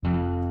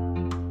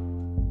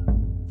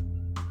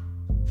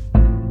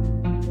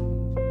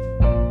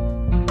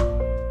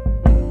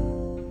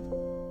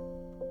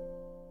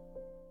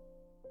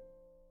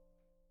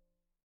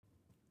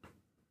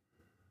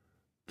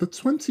The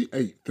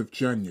 28th of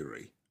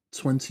January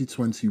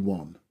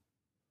 2021.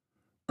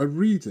 A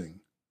reading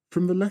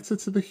from the letter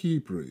to the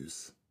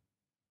Hebrews.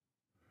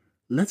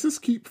 Let us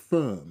keep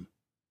firm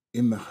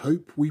in the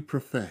hope we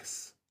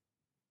profess.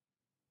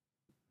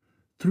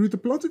 Through the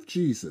blood of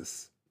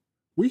Jesus,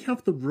 we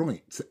have the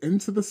right to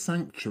enter the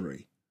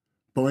sanctuary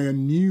by a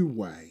new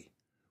way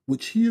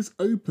which he has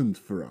opened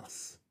for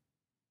us.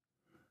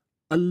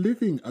 A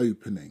living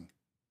opening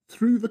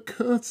through the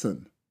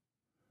curtain,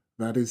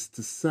 that is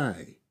to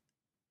say,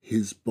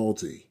 his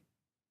body.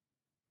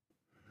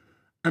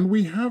 And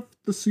we have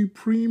the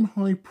supreme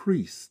high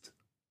priest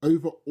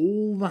over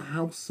all the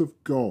house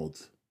of God.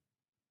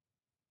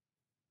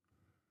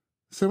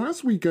 So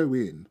as we go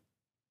in,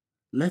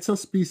 let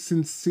us be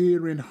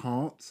sincere in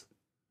heart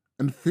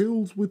and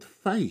filled with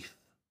faith,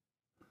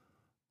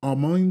 our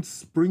minds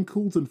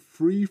sprinkled and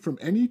free from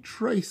any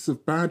trace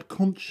of bad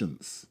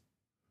conscience,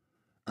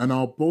 and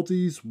our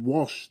bodies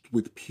washed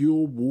with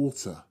pure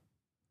water.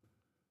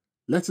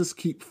 Let us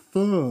keep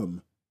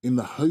firm in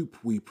the hope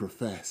we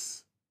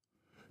profess,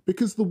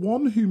 because the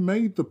one who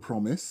made the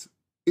promise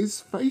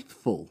is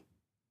faithful.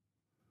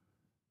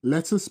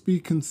 Let us be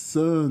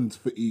concerned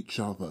for each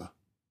other,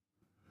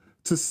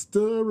 to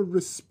stir a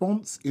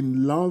response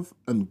in love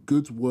and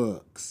good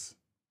works.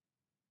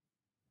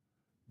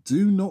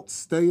 Do not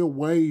stay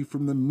away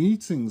from the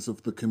meetings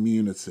of the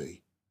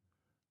community,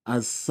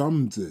 as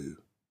some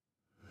do,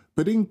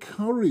 but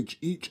encourage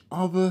each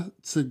other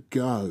to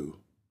go.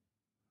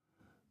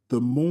 The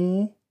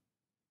more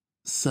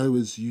so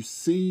as you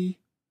see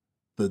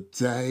the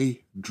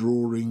day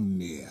drawing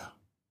near.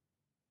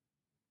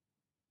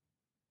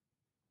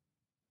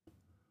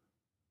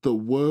 The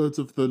word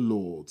of the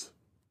Lord.